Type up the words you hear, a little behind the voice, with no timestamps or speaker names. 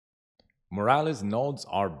Moralis nodes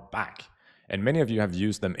are back, and many of you have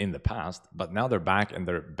used them in the past, but now they're back and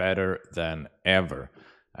they're better than ever.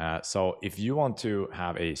 So if you want to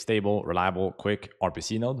have a stable, reliable, quick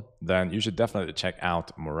RPC node, then you should definitely check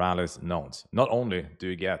out Moralis nodes. Not only do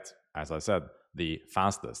you get, as I said, the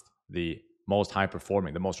fastest, the most high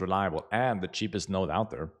performing, the most reliable, and the cheapest node out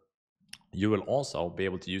there, you will also be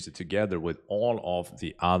able to use it together with all of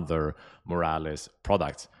the other Moralis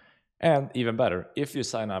products. And even better, if you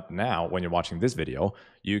sign up now when you're watching this video,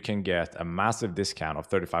 you can get a massive discount of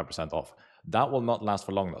 35% off. That will not last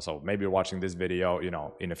for long though. So maybe you're watching this video,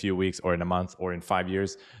 in a few weeks or in a month or in 5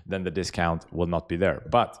 years, then the discount will not be there.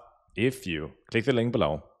 But if you click the link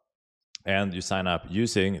below and you sign up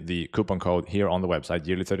using the coupon code here on the website,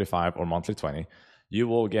 yearly 35 or monthly 20, you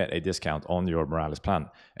will get a discount on your Moralis plan.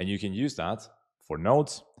 And you can use that for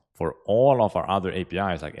nodes, for all of our other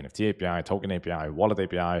APIs like NFT API, token API, wallet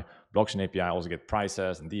API, blockchain API, also get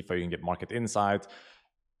prices, and DeFi, you can get market insight.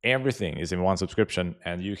 Everything is in one subscription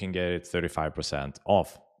and you can get it 35%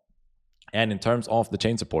 off. And in terms of the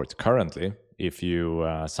chain support, currently, if you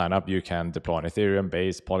sign up, you can deploy on Ethereum,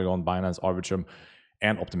 Base, Polygon, Binance, Arbitrum,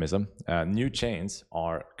 and Optimism. New chains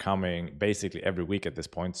are coming basically every week at this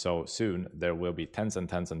point. So soon there will be tens and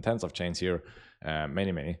tens and tens of chains here,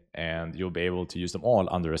 many, and you'll be able to use them all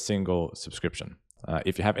under a single subscription.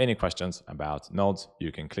 If you have any questions about nodes,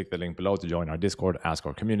 you can click the link below to join our Discord, ask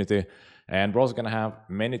our community. And we're also going to have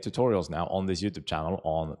many tutorials now on this YouTube channel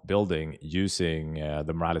on building using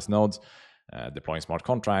the Moralis nodes, deploying smart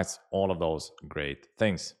contracts, all of those great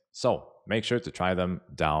things. So make sure to try them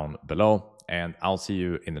down below, and I'll see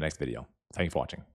you in the next video. Thank you for watching.